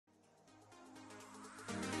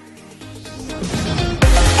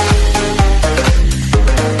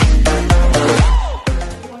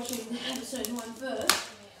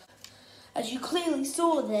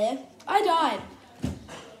I died.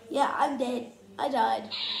 Yeah, I'm dead. I died.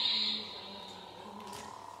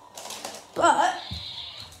 But,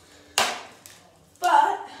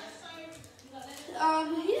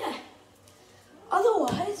 yeah.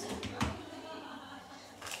 Otherwise,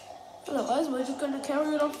 we're just going to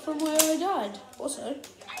carry it off from where I died. Also,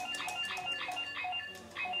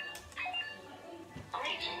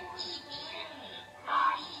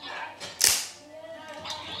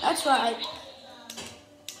 that's right.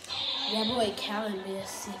 Yeah, boy, Callan be a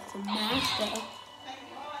sixth master.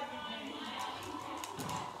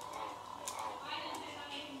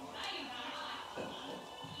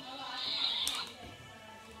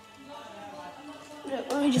 Yeah,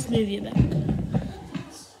 let me just move you back.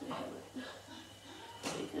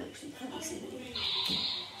 So you can actually fully see me.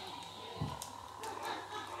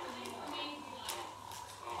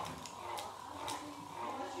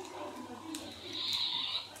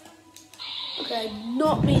 Okay,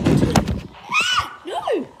 not me to. No!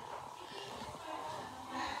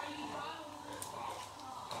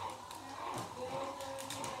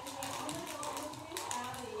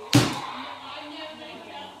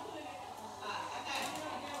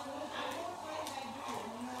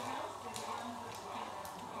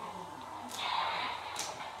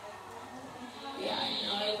 Yeah, I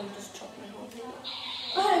know, I will just chop my whole thing up.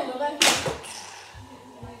 Oh, go back.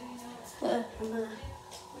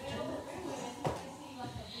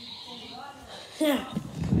 Now,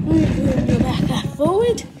 we're go back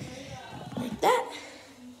forward, like that.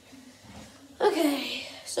 Okay,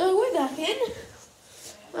 so we're back in.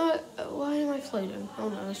 Why am I floating? Oh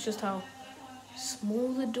no, it's just how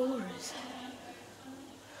small the door is.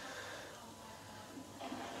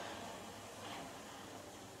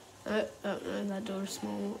 Oh no, that door is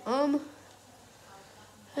small.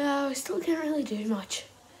 Yeah, we still can't really do much.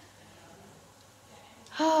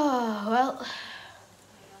 Ah, well,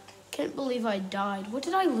 can't believe I died. What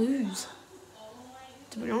did I lose?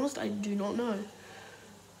 To be honest, I do not know.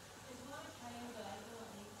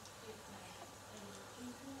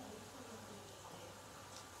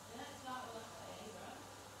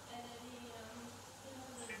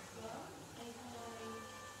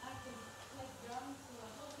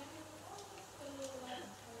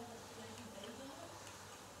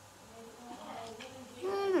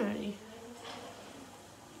 Alrighty.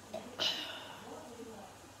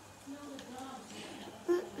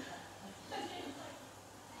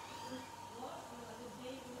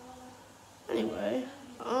 Anyway,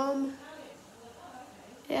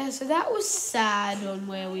 yeah, so that was sad on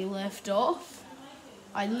where we left off.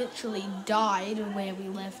 I literally died on where we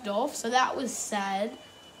left off, so that was sad.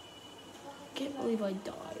 Can't believe I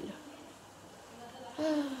died.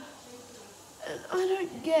 And I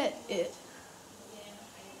don't get it.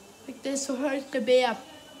 Like, there's supposed to be a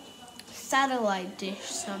satellite dish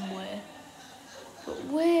somewhere. But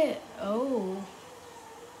where? Oh.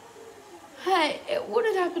 Hey, it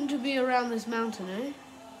wouldn't happen to be around this mountain, eh?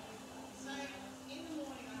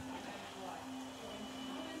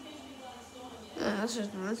 Oh, that's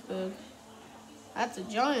just an iceberg. That's a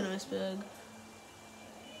giant iceberg.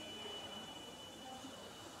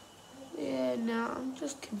 Yeah, now I'm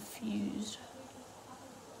just confused.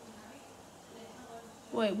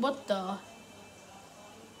 Wait, what the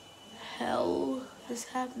hell is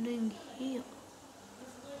happening here?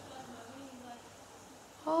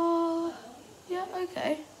 Oh, yeah,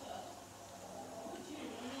 okay.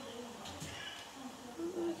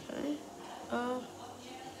 Okay.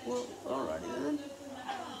 Well, alrighty then.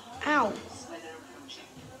 Ow.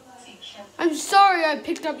 I'm sorry I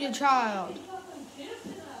picked up your child.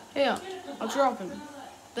 Here, I'll drop him.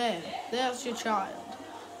 There's your child.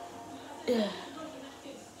 Yeah.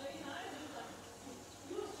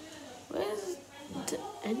 Where's the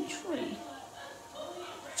entry?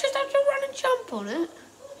 Just have to run and jump on it.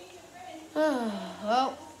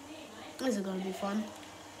 Well, this is gonna be fun.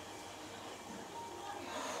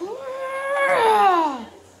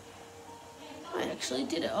 I actually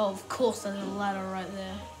did it. Oh, of course there's a ladder right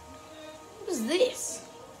there. What is this?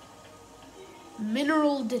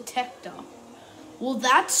 Mineral detector. Well,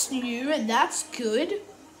 that's new and that's good.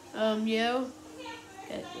 Yeah.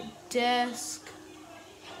 At the desk.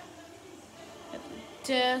 At the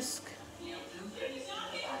desk.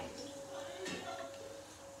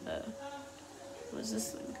 What is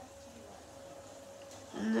this thing?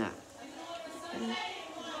 No.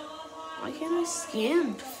 Why can't I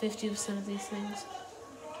scan 50% of these things?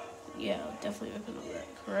 Yeah, I'll definitely open up that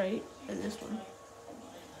crate and this one.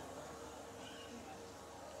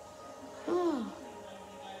 Oh.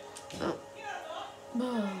 Oh.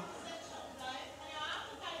 Oh.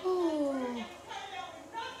 Oh.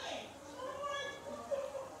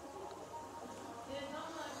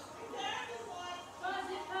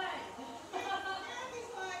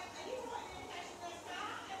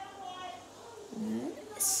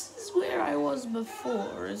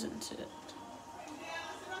 before, isn't it?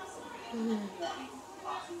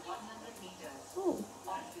 Oh,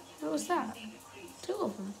 what was that? 2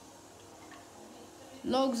 of them.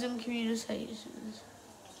 Logs and communications.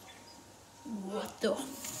 What the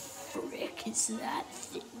frick is that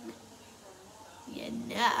thing? Yeah,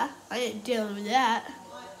 nah, I ain't dealing with that.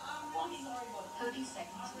 30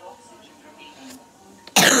 seconds of oxygen remaining.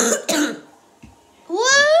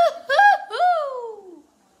 Woo-hoo-hoo!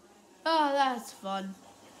 Oh, that's fun.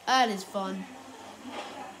 That is fun.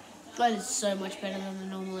 That is so much better than the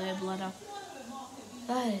normal air bladder.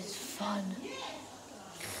 That is fun.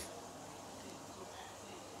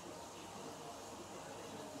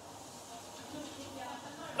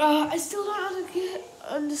 I still don't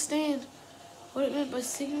understand what it meant by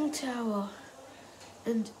signal tower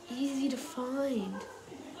and easy to find.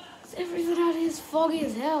 'Cause everything out here is foggy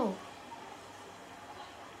as hell.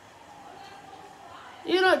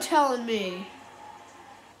 You're not telling me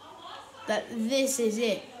that this is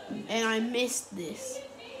it and I missed this.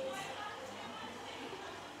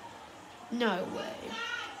 No way.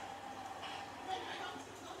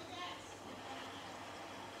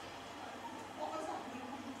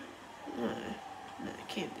 No, it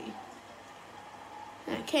can't be.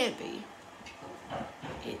 No, it can't be.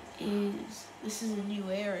 It is. This is a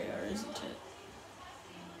new area, isn't it?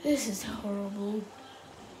 This is horrible.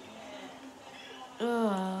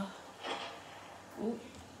 Oh,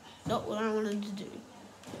 not what I wanted to do.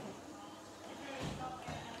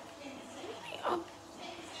 Oh,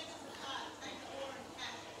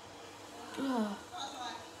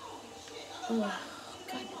 God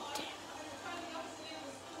damn.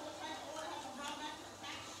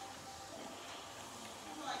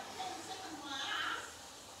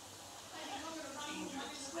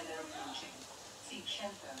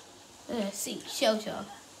 Seek shelter.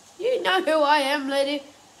 You know who I am, lady.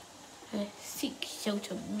 Seek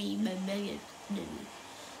shelter, me, my million.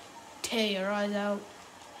 Tear your eyes out.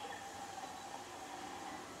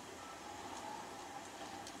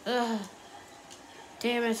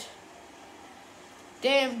 Damn it.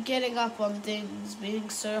 Damn, getting up on things being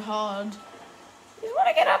so hard. I just want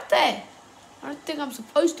to get up there. I don't think I'm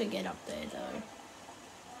supposed to get up there, though.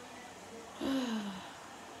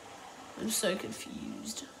 I'm so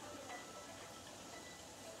confused.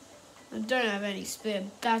 I don't have any spare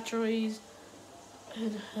batteries,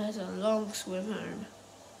 and that's a long swim home.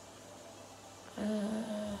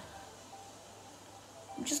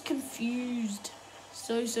 I'm just confused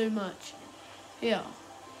so much. Yeah,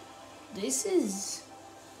 this is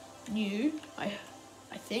new. I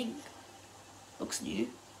think looks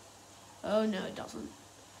new. Oh no, it doesn't.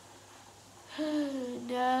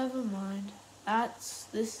 Never mind.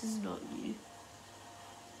 This is not new.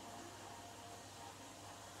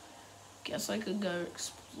 Guess I could go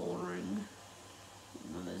exploring.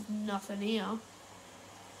 Well, there's nothing here.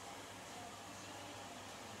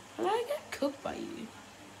 How did I get cooked by you?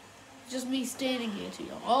 Just me standing here too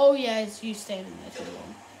long. Oh yeah, it's you standing there too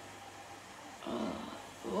long.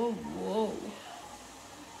 Oh, whoa.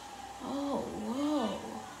 Oh, whoa.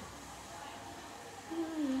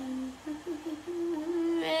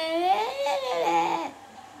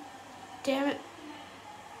 Damn it.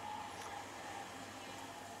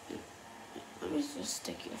 Let me just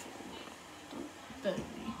stick here for a minute. Don't burn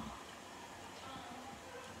me.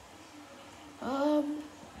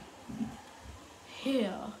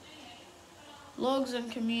 Here. Logs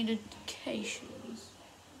and communications.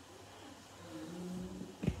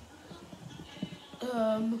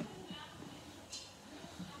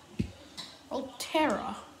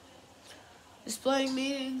 Altera. Displaying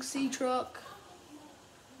meeting, sea truck.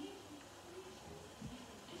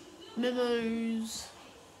 Memos.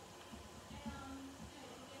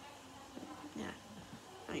 Yeah,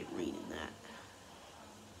 I ain't reading that.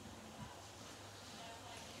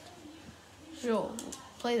 Sure,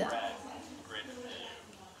 play that. Brad, great to see you.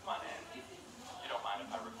 Come on in. You don't mind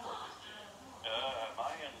if I record this to you? Am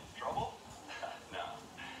I in trouble? No.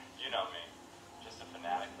 You know me. Just a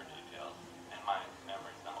fanatic for details. And my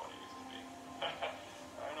memory's not what it used to be.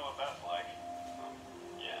 I know what that's like.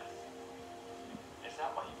 Yes. Is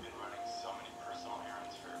that why you've been running so many personal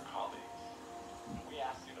errands for your colleagues? We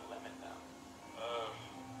asked you to limit them.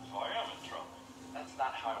 So I am in trouble. That's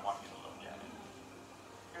not how I want you to look at it.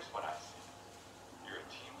 Here's what I see. You're a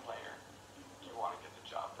team player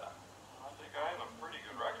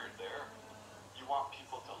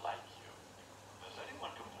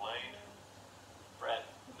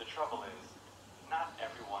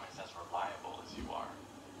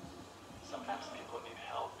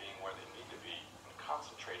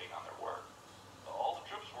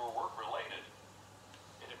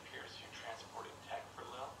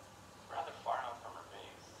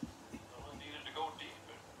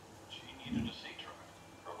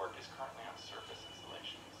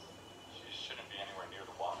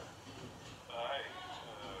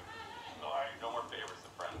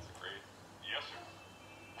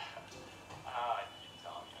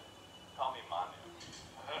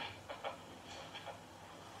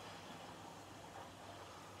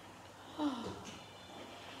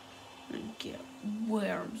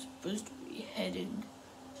where I'm supposed to be heading.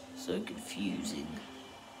 So confusing.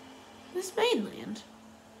 This mainland?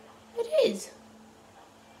 It is.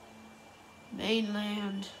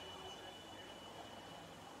 Mainland.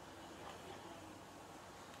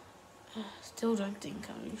 Still don't think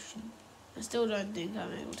I still don't think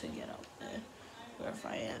I'm able to get up there. Or if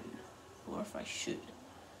I am. Or if I should.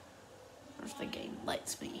 Or if the game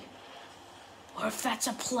lets me. Or if that's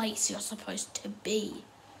a place you're supposed to be.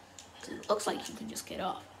 'Cause it looks like you can just get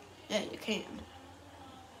up. Yeah, you can.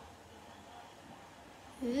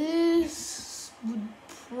 This would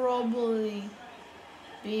probably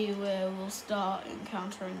be where we'll start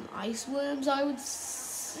encountering ice worms, I would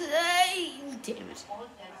say. Damn it. All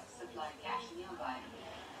pets supply cash nearby.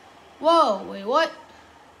 Whoa, wait, what?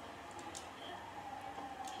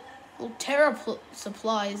 Well, Terra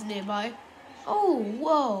supply is nearby. Oh,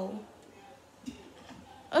 whoa.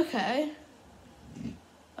 Okay.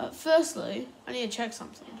 Firstly, I need to check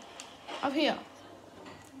something. Up here.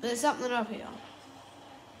 There's something up here.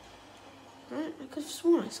 Right? I could have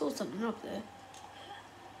sworn I saw something up there.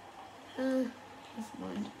 Never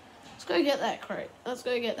mind. Let's go get that crate. Let's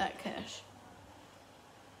go get that cash.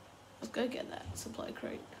 Let's go get that supply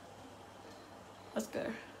crate. Let's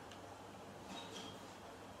go.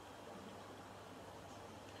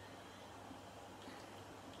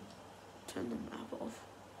 Turn the map off.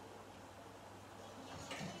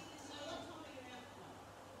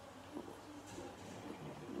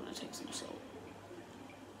 I'm gonna take some salt.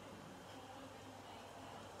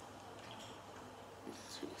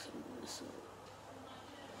 Let's take some of this salt.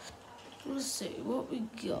 Let's see what we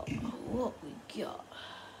got. What we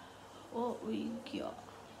got.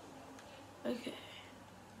 Okay.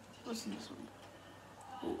 What's in this one?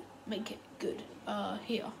 Oh, make it good.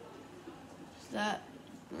 Here. Is that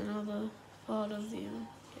another part of the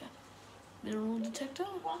yeah, mineral detector?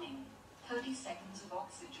 Warning. 30 seconds of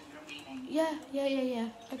oxygen remaining. Yeah.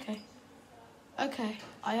 Okay,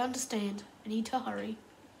 I understand. I need to hurry.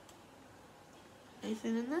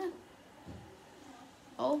 Anything in there?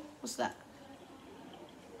 Oh, what's that?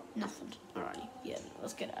 Nothing. Alrighty, yeah,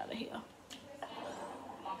 let's get out of here.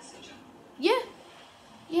 Oxygen. Yeah,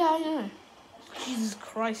 I know. Jesus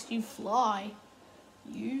Christ, you fly.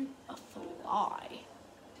 You a fly.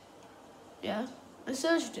 Yeah, I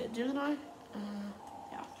searched it, didn't I?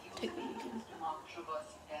 Yeah, take the weekend. To mark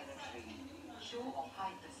traverse territory. Show or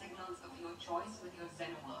hide the signals of your choice with your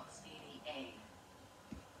Xenoworks PDA.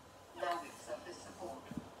 Now with surface support.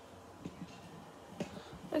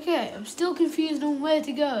 Okay, I'm still confused on where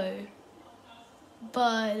to go.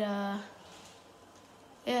 But,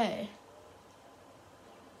 yeah.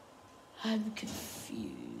 I'm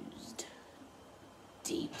confused.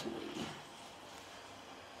 Deeply.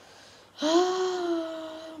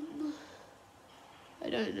 I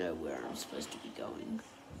don't know where I'm supposed to be going.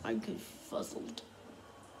 I'm confuzzled.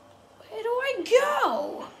 Where do I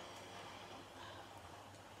go?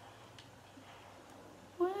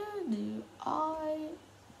 Where do I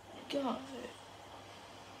go?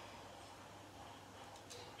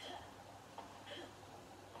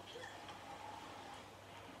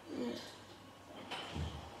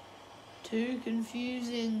 Too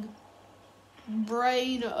confusing.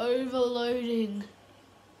 Brain overloading.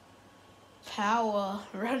 Power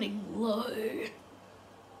running low.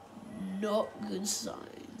 Not good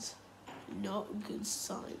signs. Not good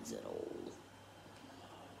signs at all.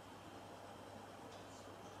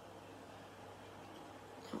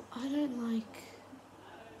 I don't like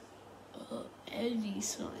any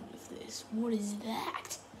sign of this. What is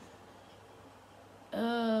that?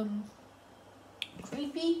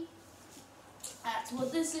 Creepy? That's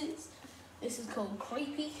what this is. This is called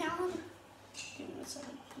Creepy Town. Give me a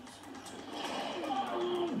second.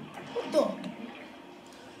 What the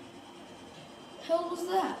hell was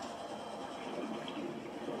that?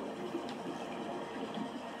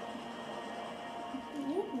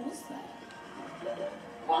 What was that?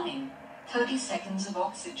 Warning. 30 seconds of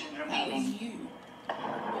oxygen That remaining. was you. Oh,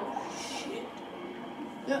 shit.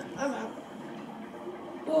 Yep, I'm out.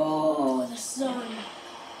 Oh, the sun.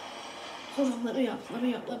 Hold on, let me up.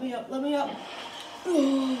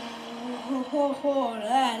 Oh,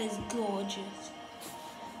 that is gorgeous.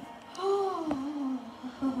 Oh,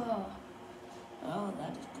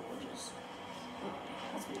 that is gorgeous.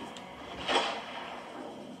 Let's move.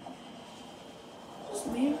 Just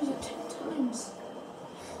move, is it 10 times?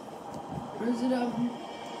 Or is it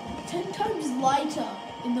 10 times lighter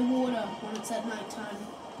in the water when it's at night time?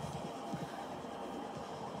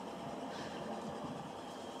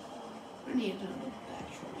 I need another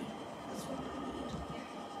battery. That's what I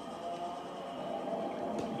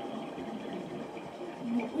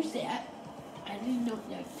need. What was that? I did not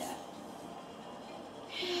like that.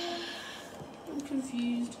 I'm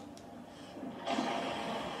confused.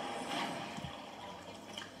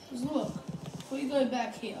 Because look, if we go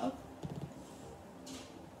back here,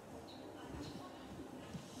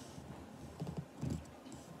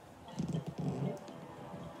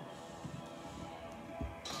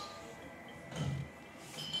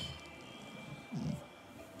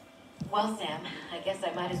 Well, Sam, I guess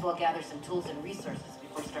I might as well gather some tools and resources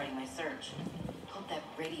before starting my search. Hope that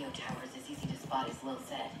radio tower is as easy to spot as Lil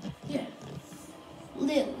said. yeah,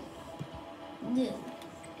 Lil.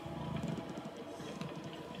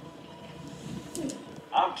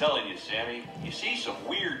 I'm telling you, Sammy, you see some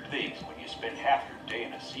weird things when you spend half your day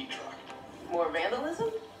in a sea truck. More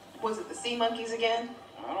vandalism? Was it the sea monkeys again?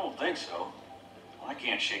 I don't think so. I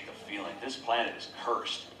can't shake the feeling this planet is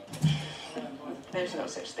cursed. There's no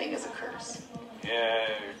such thing as a curse. Yeah,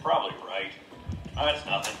 you're probably right. That's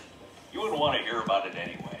nothing. You wouldn't want to hear about it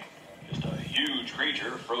anyway. Just a huge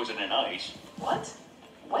creature frozen in ice. What?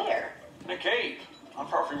 Where? In a cave,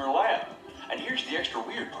 not far from your lab. And here's the extra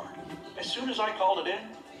weird part. As soon as I called it in,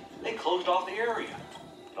 they closed off the area.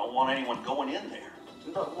 Don't want anyone going in there.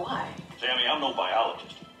 But why? Sammy, I'm no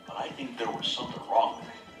biologist, but I think there was something wrong with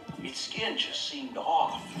it. Its skin just seemed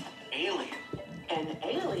off. Alien. An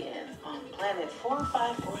alien on planet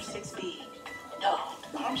 4546b. No.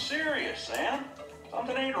 I'm serious, Sam.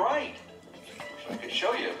 Something ain't right. Wish I could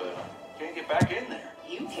show you, but I can't get back in there.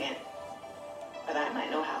 You can't. But I might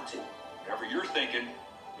know how to. Whatever you're thinking,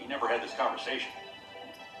 we never had this conversation.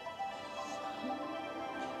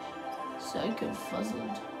 So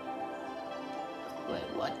confuzzled. Wait,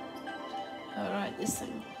 what? Alright, this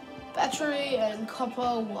thing. Battery and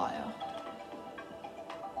copper wire.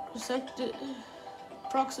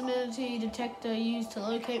 Proximity detector used to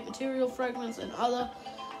locate material fragments and other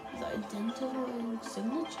identifying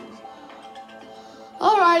signatures.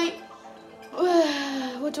 Alright.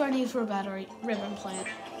 What do I need for a battery? Ribbon plant.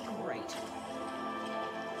 Great.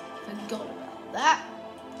 Forgot about that.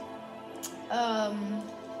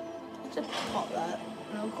 Let's just pop that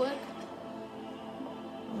real quick.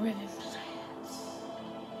 Ribbon plants.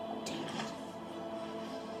 Damn it.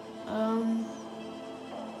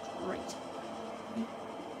 Great.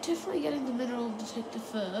 Definitely getting the mineral detector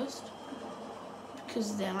first,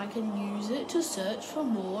 because then I can use it to search for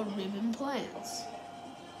more ribbon plants.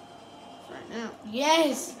 Right now.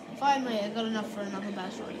 Yes! Finally, I got enough for another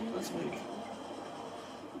battery. Let's move.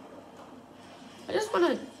 I just want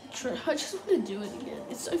to do it again.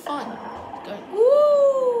 It's so fun. Going,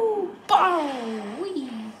 woo! Boom! Wee!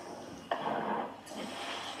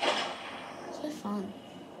 So fun.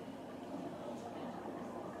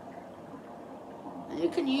 And you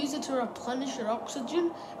can use it to replenish your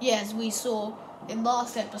oxygen. Yeah, as we saw in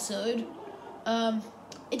last episode.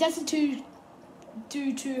 It doesn't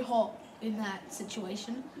do too hot in that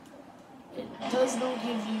situation. It does not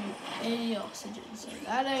give you any oxygen, so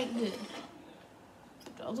that ain't good.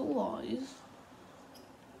 But otherwise...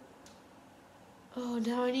 Oh,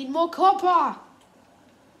 now I need more copper!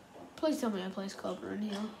 Please tell me I placed copper in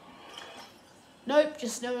here. Nope,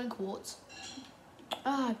 just snow and quartz.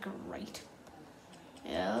 Ah, great.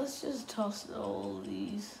 Yeah, let's just toss all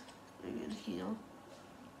these in here.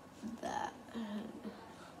 That.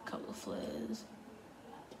 A couple of flares.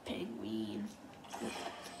 Penguin. I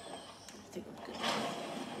think I'm good.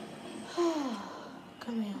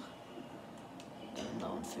 Come here. I'm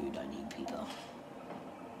low on food, I need pizza.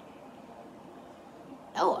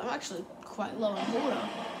 Oh, I'm actually quite low on water.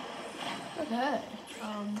 Okay.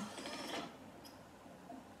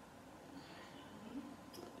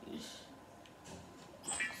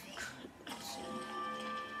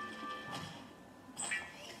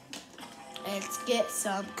 Let's get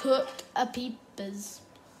some cooked peepers.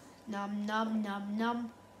 Nom nom nom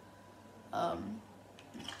nom.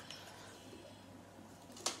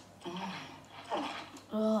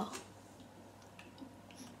 Oh.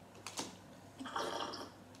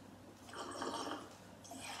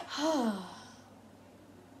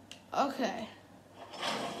 Okay.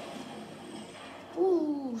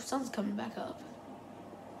 Ooh, sun's coming back up.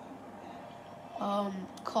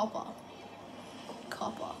 Copper.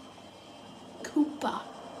 Cooper.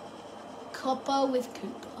 Copper with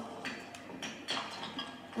Cooper.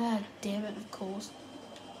 Ah, damn it, of course.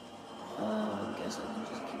 I guess I can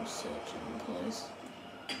just keep searching the place.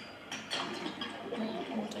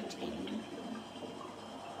 More titanium.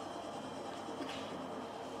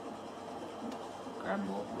 Grab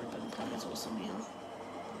more ribbon plants or something else.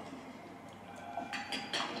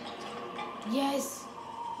 Yes!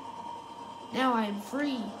 Now I am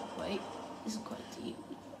free. Wait, this is quite deep.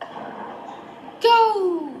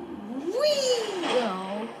 Go! Whee!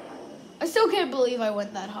 Oh. I still can't believe I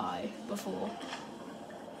went that high before.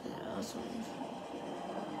 Yeah, that's what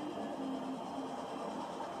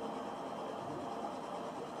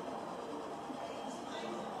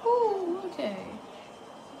Ooh, okay.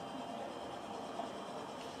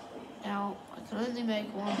 Now, I can only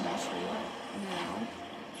make one battery now,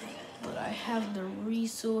 but I have the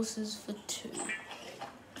resources for 2.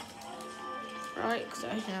 Right, because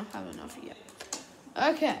I don't have enough yet.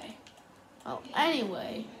 Okay. Well,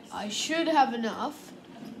 anyway, I should have enough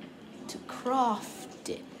to craft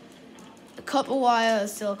it. The copper wire,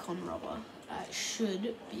 silicon rubber. That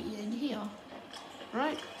should be in here.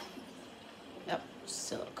 Right? Yep.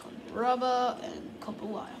 Silicon rubber and copper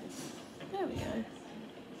wire. There we go.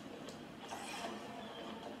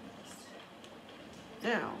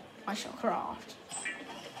 Now, I shall craft.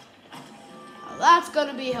 Now, that's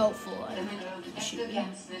gonna be helpful. The mineral detector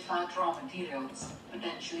can sniff out raw materials,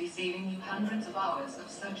 potentially saving you hundreds of hours of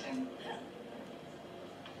searching.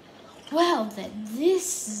 Well, then,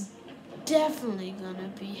 this is definitely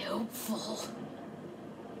gonna be helpful.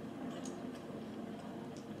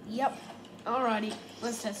 Yep. Alrighty,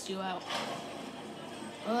 let's test you out.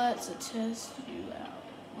 Let's test you out.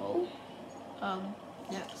 Oh.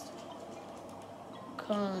 Next.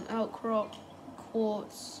 Outcrop,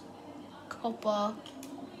 quartz, copper,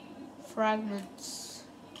 fragments,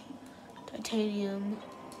 titanium,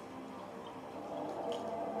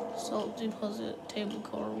 salt deposit, table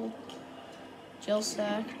coral, gel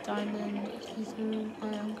sack, diamond, lithium,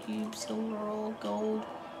 iron cube, silver ore, gold,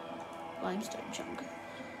 limestone chunk.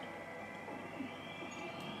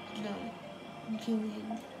 No.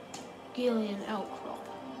 Gillian outcrop.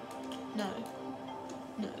 No,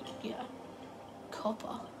 yeah.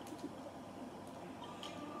 Copper.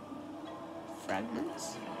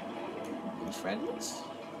 Fragments. Any fragments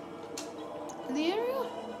in the area?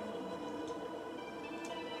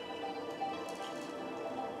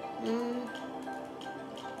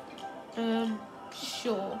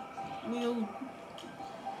 Sure. We'll...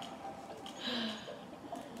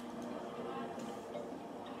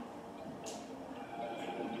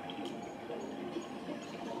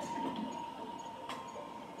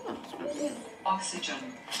 Oxygen.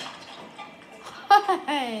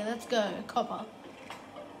 Hey, let's go. Copper.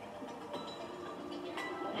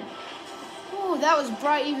 Oh, that was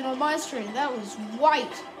bright even on my screen. That was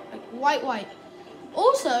white. Like white.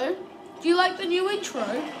 Also, do you like the new intro?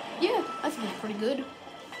 Yeah, I think it's pretty good.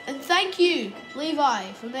 And thank you,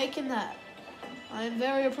 Levi, for making that. I am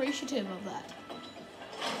very appreciative of that.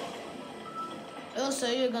 Also,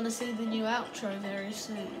 you're going to see the new outro very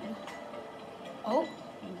soon. Oh,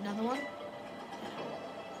 another one.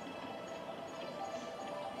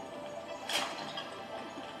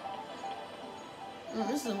 Oh,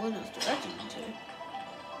 this is the one that's directing me to.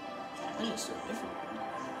 I think it's so different.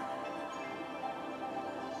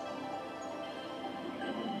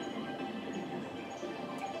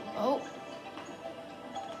 Oh.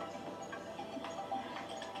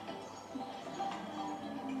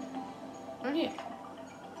 Right here.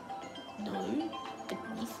 No.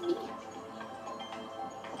 Beneath me?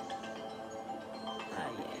 Ah,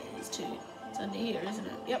 yeah, it's 2. It's under here, isn't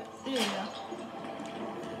it? Yep, here we go.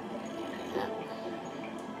 Yeah.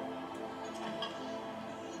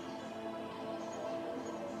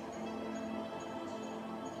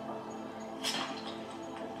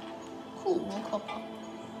 Cool, more copper.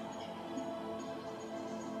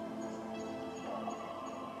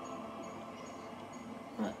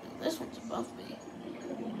 Right, this one's above me.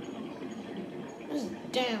 This is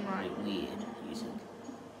damn right weird using.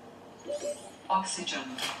 Oxygen.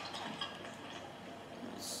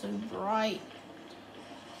 It's so bright.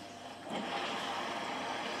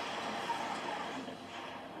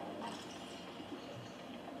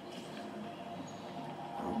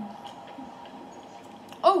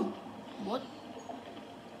 Oh! What?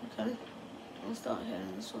 Okay. I'll start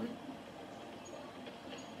heading this way.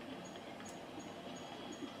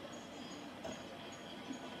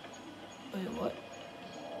 Wait, what?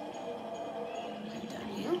 And down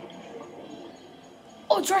here?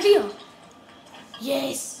 Oh, it's right here!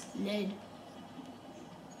 Yes! Lead.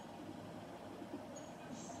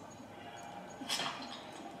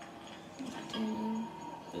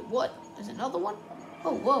 Wait, what? There's another one?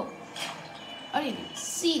 Oh, whoa. I didn't even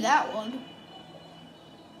see that one.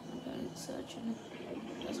 Okay, it's searching.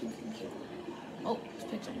 Doesn't think it. Oh, it's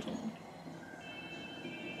picked up one.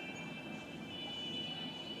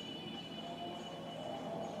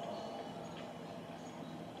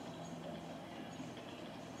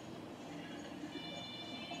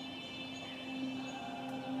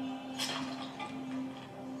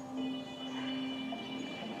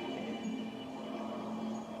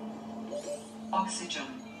 Oxygen.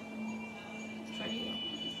 It's right here.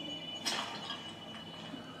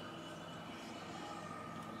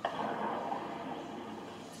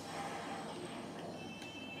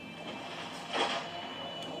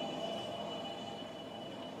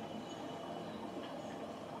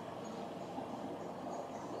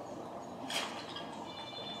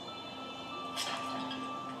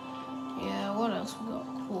 Yeah, what else we got?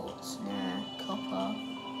 Quartz, nah, copper,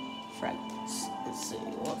 fragments. Let's see,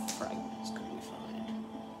 what fragments can we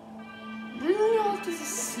find? Really all there's a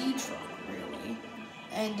sea truck, really.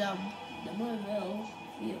 And, the mobile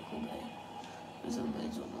vehicle bay. There's a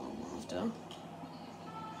major one after.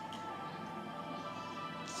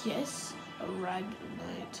 Yes, a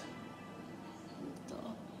ragnite.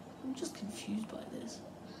 I'm just confused by this.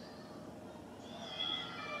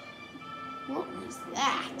 What was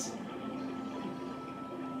that?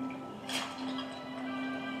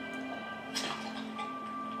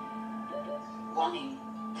 Warning.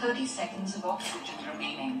 30 seconds of oxygen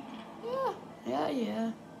remaining.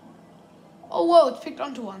 Yeah. Oh, whoa, it's picked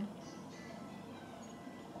onto one.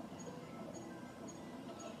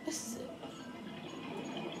 This is it.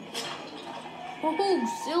 Oh,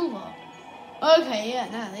 silver. Okay, yeah,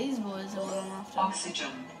 nah, these boys are what I'm after.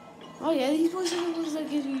 Oxygen. Oh, yeah, these boys are the ones that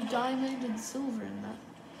give you diamond and silver in that.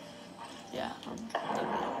 Yeah, I'm digging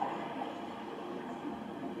it.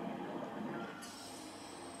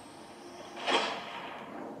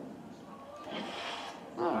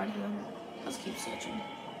 Alrighty then, let's keep searching.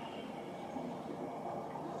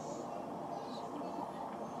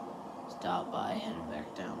 Start by heading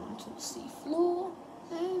back down onto the sea floor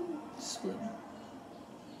and swim.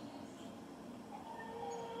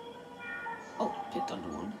 Oh, picked under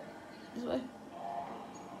one. This way.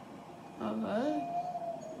 Okay.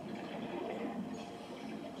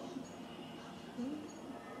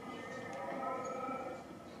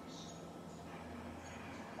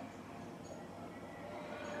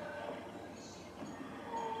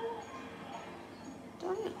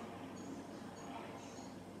 Damn.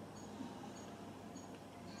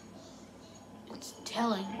 It's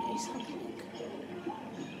telling me something.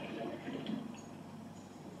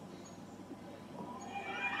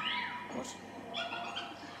 What?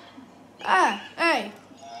 Ah, hey.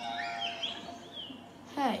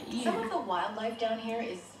 Hey, you. Some of the wildlife down here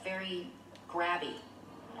is very grabby.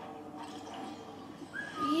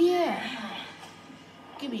 Yeah.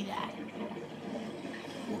 Give me that.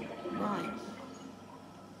 Mine.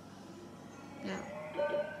 Now,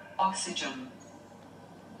 Oxygen.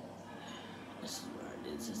 this is where it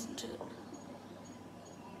is, isn't it?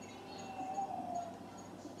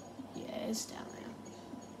 Yeah, it's down there.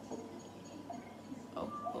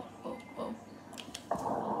 Oh.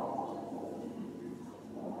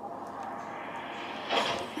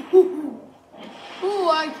 Ooh,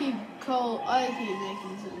 I keep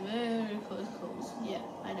making some very close calls. Yeah,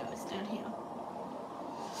 I know, it's down here.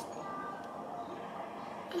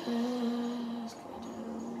 Let's go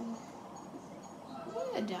down.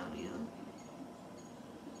 Yeah, down here.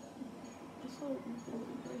 I thought it would be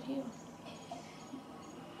right here.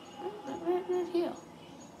 Right here.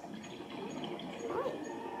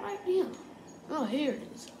 Right here. Oh, here it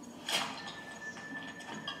is.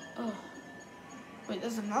 Oh. Wait,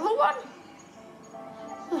 there's another one?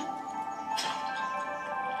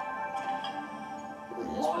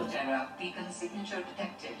 Volterra beacon signature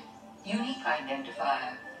detected. Unique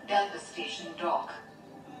identifier. Delta Station Dock.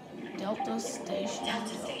 Delta Station.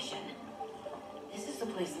 Delta Station. This is the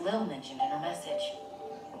place Lil mentioned in her message.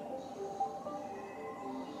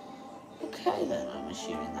 Okay, then I'm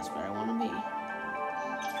assuming that's where I want to be.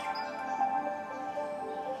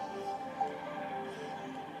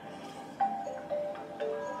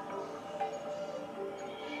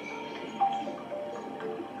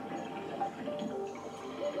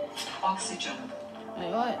 Oxygen.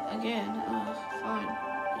 Wait, what? Again? Fine.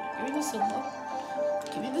 Give me the silver.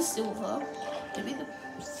 Give me the silver. Give me the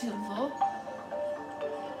silver.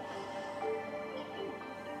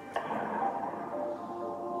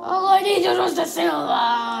 All I needed was the silver!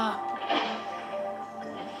 Ah,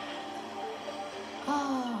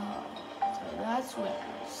 so that's where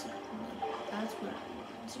I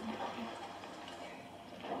wanted to be.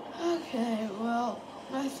 Okay, well,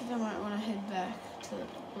 I think I might want to head back to the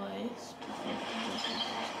place.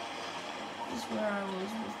 This is where I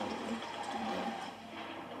was before.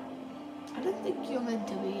 I don't think you're meant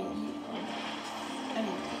to be in here.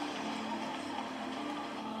 Anyway.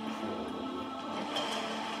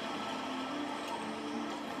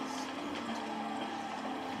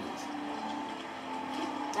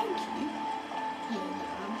 Thank you. Yeah,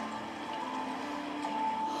 no.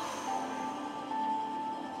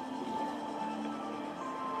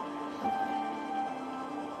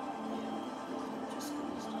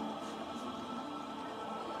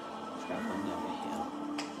 traveling over here.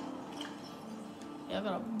 Yeah, I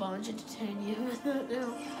got a bunch of titanium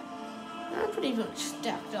now. I'm pretty much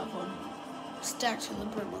stacked to the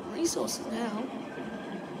brim on resources now.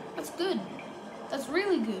 That's good. That's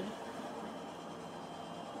really good.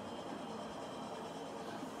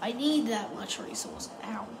 I need that much resource.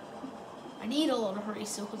 Ow. I need a lot of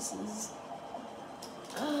resources.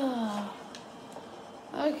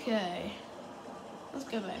 Okay. Let's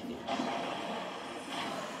go back here.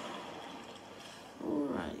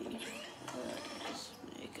 Alrighty. Let's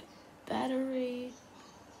make a battery.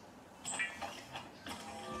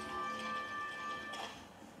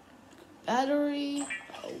 Battery,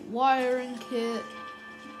 a wiring kit.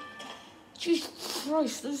 Jesus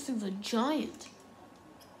Christ, those things are giant.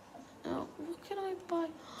 Now, what can I buy?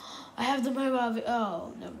 I have the mobile.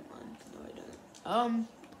 Oh, never mind. No, I don't.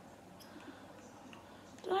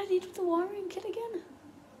 What do I need with the wiring kit again?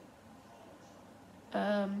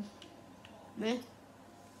 Meh.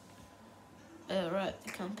 Oh, right,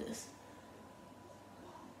 the compass.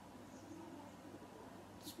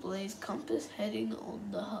 Displays compass heading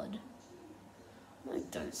on the HUD. I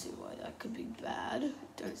don't see why that could be bad. I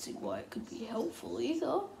don't see why it could be helpful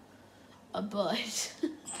either. But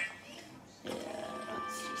yeah,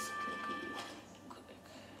 let's just quick.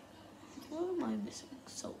 What am I missing?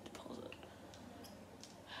 Salt deposit.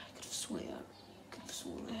 I could have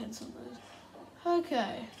sworn I had some of those.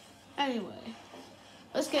 Okay. Anyway,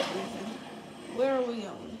 let's get moving. Where are we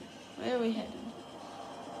going? Where are we heading?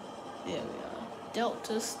 There we are.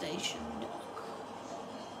 Delta Station.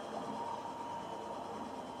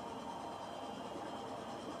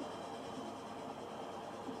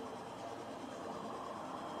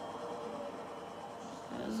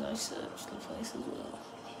 As I search the place as well.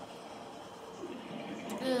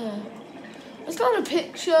 I've got a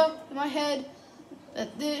picture in my head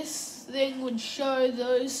that this thing would show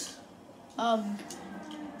those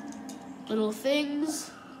little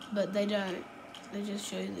things, but they don't. They just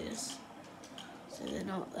show this. So they're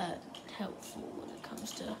not that helpful when it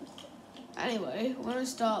comes to... Anyway, when I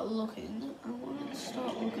start looking, I want to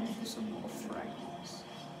start looking for some more fragments.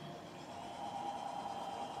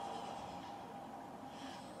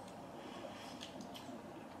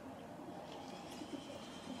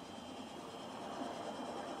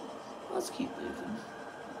 Let's keep moving.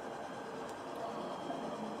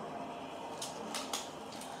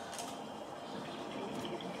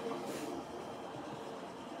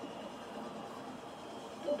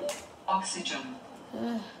 Oxygen.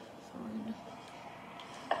 Fine.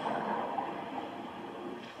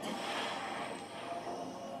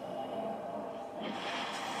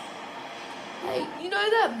 Hey, you know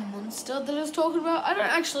that monster that I was talking about? I don't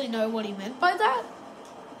actually know what he meant by that.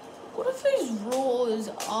 What if these roars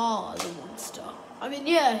are the monster? I mean,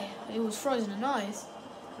 yeah, it was frozen in ice.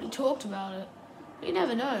 We talked about it. But you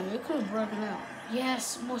never know. It could have broken out.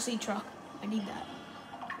 Yes, more sea truck. I need that.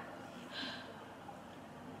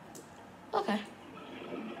 Okay.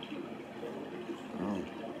 Oh,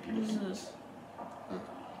 what is this? Oh.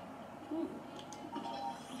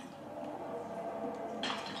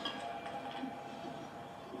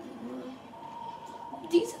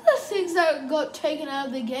 These are the things that got taken out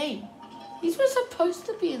of the game. These were supposed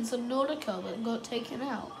to be in Subnautica, but got taken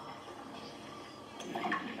out.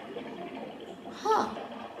 Huh.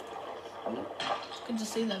 It's good to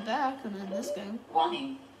see that back, and in this game.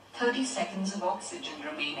 Warning. 30 seconds of oxygen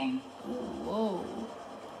remaining. Ooh, whoa.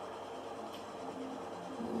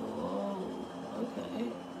 Whoa.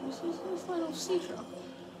 Okay. This is this little sea truck.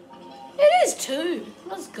 It is too.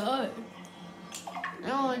 Let's go.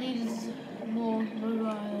 Now I need more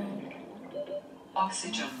mobile.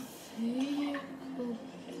 Oxygen. Vehicle.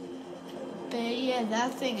 But yeah,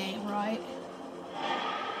 that thing ain't right.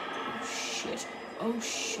 Oh shit. Oh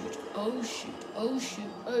shoot. Oh shoot. Oh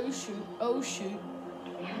shoot. Oh shoot. Oh shoot.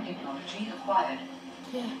 New technology acquired.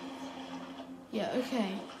 Yeah. Yeah,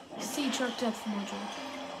 okay. Sea truck depth module.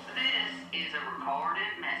 This is a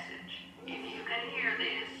recorded message. If you can hear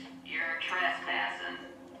this, you're trespassing.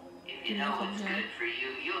 If you know what's good for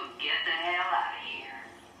you, you'll get the hell out of here.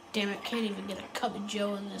 Damn it, can't even get a cup of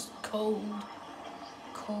joe in this cold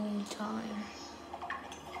time.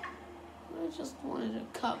 I just wanted a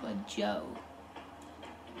cup of joe.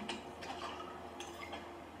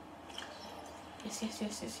 Yes, yes,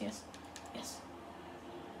 yes, yes, yes. Yes. Yes.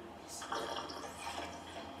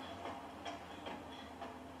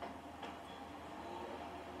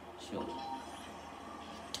 Sure.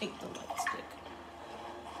 Take the light stick.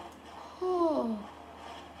 Oh.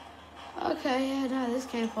 Okay, yeah, no, this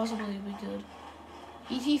can't possibly be good.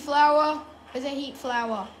 ET flower? Where's a heat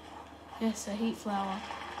flower? Yes, a heat flower.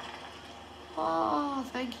 Oh,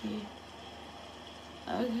 thank you.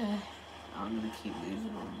 Okay, I'm gonna keep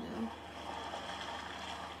moving on now.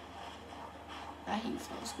 That heat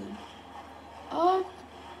feels good.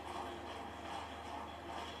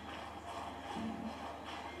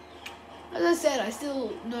 As I said, I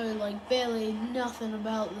still know like barely nothing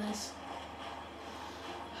about this.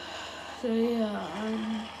 So yeah,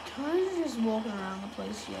 I'm kind of just walking around the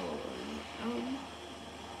place yellow.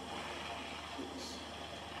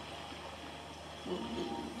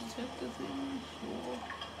 Detective thing, or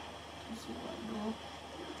let's see what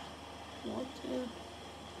water.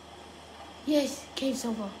 Yes, cave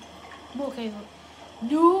sulfur. More cave.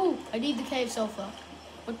 No, I need the cave sulfur.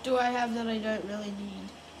 What do I have that I don't really need?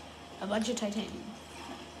 A bunch of titanium.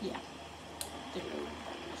 Yeah. Don't really need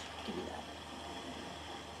that much. Give me that.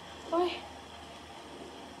 Why?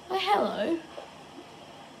 Why, hello.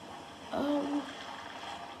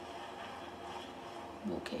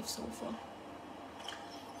 More cave sulfur.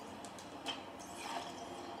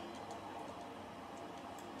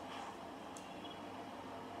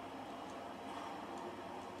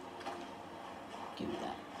 Give me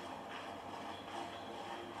that.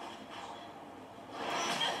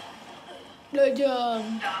 No,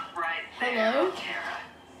 Stop right there, hello? Altera.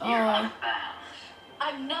 You're out of bounds.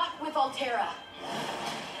 I'm not with Altera.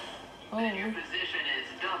 Then your position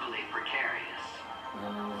is doubly precarious.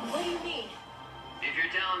 What do you mean? If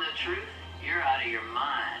you're telling the truth, you're out of your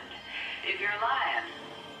mind. If you're lying,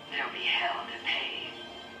 there'll be hell to pay.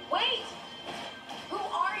 Wait! Who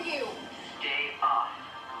are you? Stay off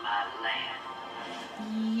my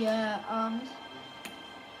land. Yeah,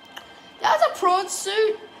 that's a prawn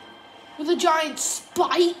suit with a giant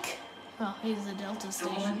spike. Oh, here's the Delta The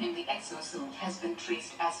station. woman in the exosuit has been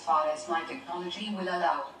traced as far as my technology will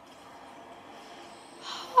allow. It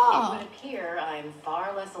Huh. would appear I'm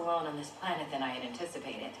far less alone on this planet than I had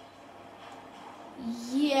anticipated.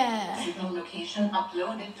 Yeah. Signal location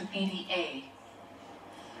uploaded to PDA.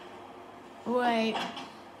 Wait.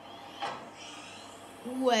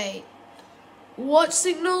 What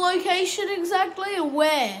signal location exactly and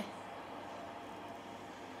where?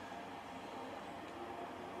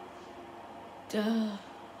 Duh.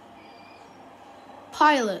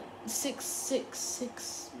 Pilot,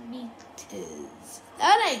 666 meters.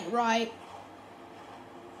 That ain't right.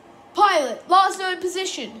 Pilot, last known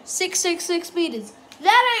position, 666 meters.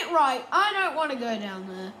 That ain't right. I don't want to go down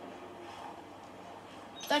there.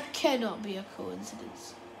 That cannot be a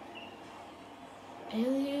coincidence.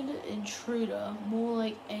 Alien intruder, more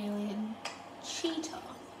like alien cheetah.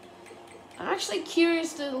 I'm actually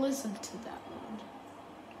curious to listen to that one.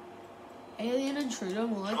 Alien intruder,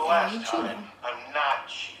 more like For the alien last cheetah. time, I'm not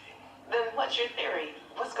cheating. Then what's your theory?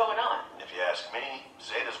 What's going on? If you ask me,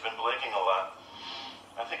 Zeta's been blinking a lot.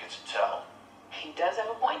 I think it's a tell. He does have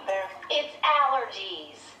a point there. It's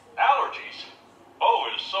allergies. Allergies? Oh,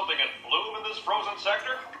 is something in bloom in this frozen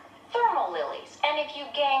sector? Thermal lilies. And if you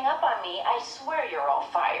gang up on me, I swear you're all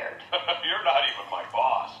fired. You're not even my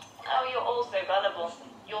boss. Oh, you're all so gullible.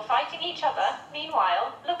 You're fighting each other.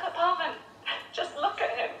 Meanwhile, look at Pavan. Just look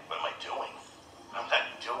at him. What am I doing? I'm not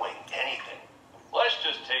doing anything. Let's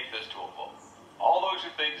just take this to a vote. All those who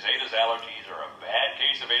think Zeta's allergies are a bad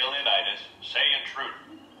case of alienitis, say intruder.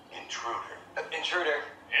 Intruder. Intruder.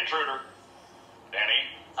 Intruder. Danny,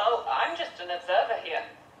 Oh, I'm just an observer here.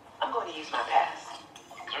 I'm going to use my pass.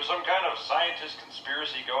 is there some kind of scientist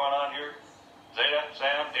conspiracy going on here? Zeta,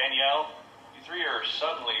 Sam, Danielle, you three are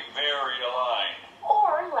suddenly very aligned.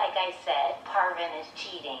 Or, like I said, Parvin is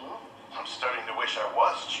cheating. I'm starting to wish I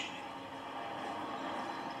was cheating.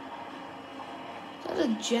 That's a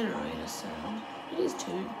generator sound. It is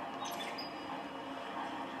too.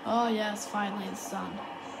 Oh yes, finally the sun.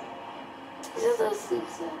 These are those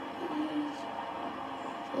things that we use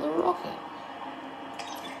for the rocket.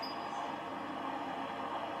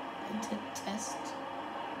 And to test.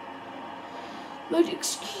 But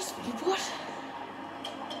excuse me, what?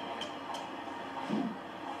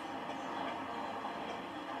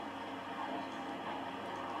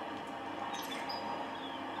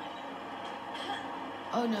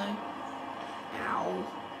 Oh no. Ow.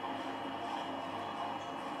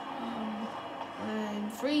 I'm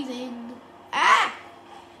freezing. Ah!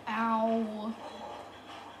 Ow.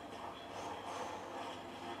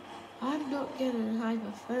 I'm not getting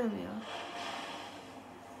hypothermia.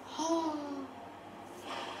 Oh.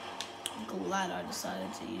 I'm glad I decided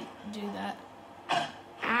to do that.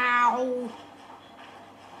 Ow.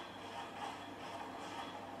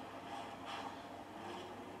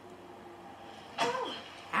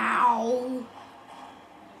 Ow.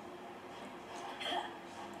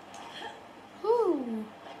 Whew.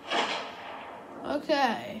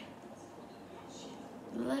 Okay.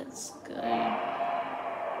 Let's go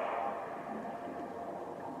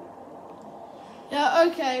Yeah,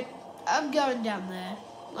 okay. I'm going down there.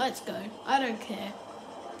 Let's go. I don't care.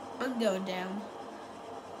 I'm going down.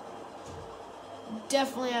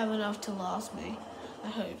 Definitely have enough to last me. I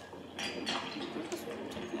hope. Take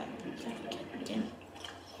that. Damn it.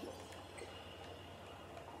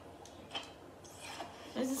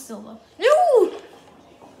 Where's the silver? No!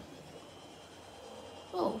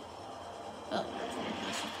 Oh. Oh,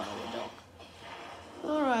 this is part of the dock.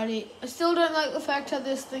 Alrighty. I still don't like the fact that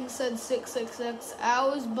this thing said 666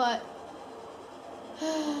 hours, but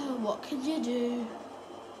what can you do?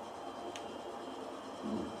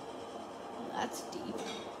 That's deep.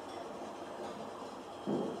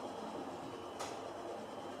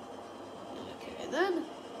 Okay, then.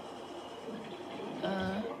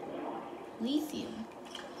 Lithium.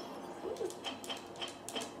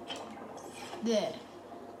 There.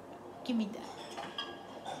 Give me that.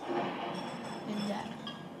 And that.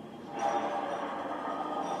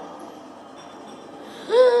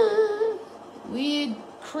 Weird,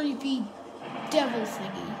 creepy devil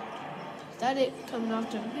thingy. Is that it coming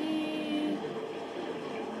after me?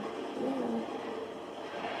 Ooh.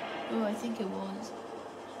 Oh, I think it was.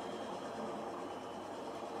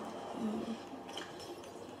 Ooh.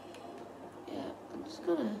 Yeah, I'm just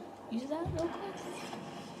gonna use that real quick.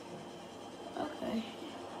 Okay.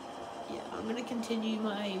 Yeah, I'm gonna continue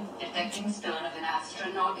my... Detecting stern of an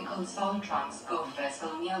astronautical salt transport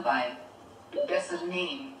vessel nearby. Vessel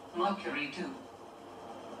name, Mercury 2.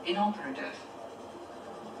 Inoperative.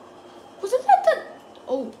 Wasn't that the...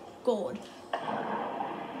 Oh, God.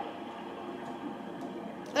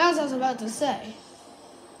 As I was about to say.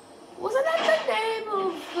 Wasn't that the name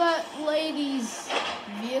of that lady's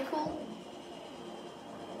vehicle?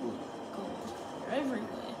 Oh, God. They're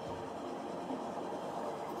everywhere.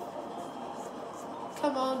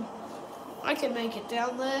 Come on. I can make it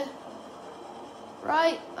down there.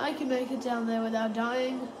 Right? I can make it down there without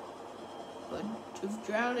dying. But of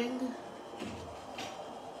drowning.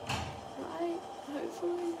 Right?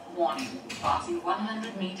 Hopefully. Warning, passing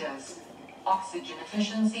 100 meters. Oxygen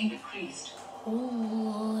efficiency decreased.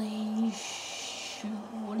 Holy sh...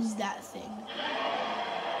 What is that thing?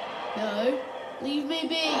 No. Leave me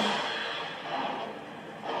be.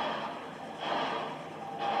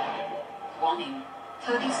 Warning,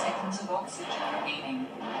 30 seconds of oxygen remaining.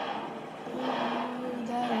 Oh,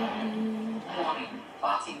 that ain't good. Warning,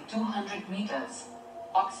 passing 200 meters.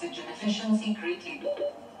 Oxygen efficiency greatly.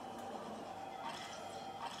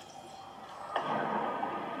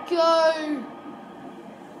 Go!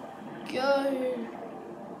 Go!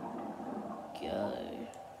 Go.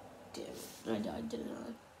 Damn it. I died, didn't I?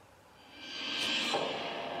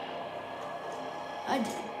 I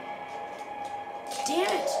did.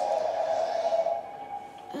 Damn it!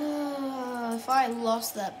 If I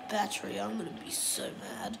lost that battery, I'm gonna be so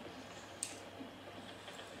mad.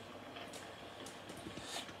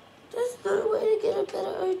 There's no way to get a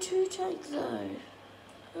better O2 tank though.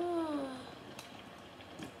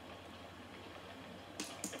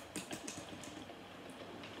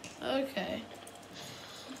 Okay.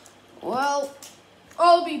 Well,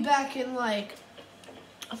 I'll be back in like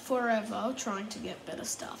forever trying to get better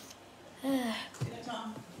stuff.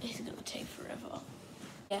 It's gonna take forever.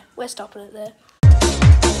 Yeah, we're stopping it there.